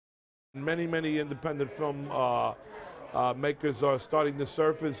Many independent film makers are starting to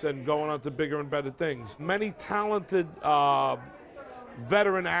surface and going on to bigger and better things. Many talented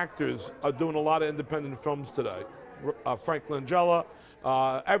veteran actors are doing a lot of independent films today. Frank Langella,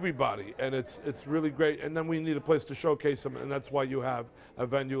 everybody, and it's really great. And then we need a place to showcase them, and that's why you have a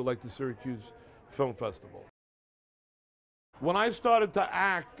venue like the Syracuse Film Festival. When I started to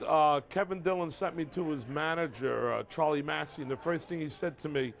act, Kevin Dillon sent me to his manager, Charlie Massey, and the first thing he said to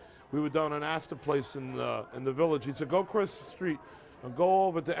me, we were down on Astor Place in the Village, he said, go across the street and go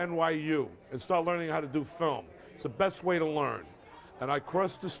over to NYU and start learning how to do film. It's the best way to learn. And I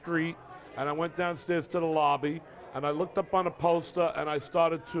crossed the street, and I went downstairs to the lobby, and I looked up on a poster, and I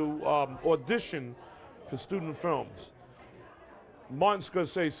started to audition for student films. Martin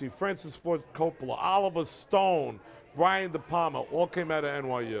Scorsese, Francis Ford Coppola, Oliver Stone, Brian De Palma, all came out of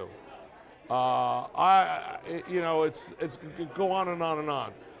NYU. It's go on and on and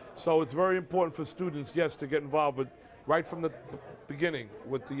on. So it's very important for students, yes, to get involved with right from the beginning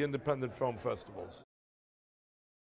with the independent film festivals.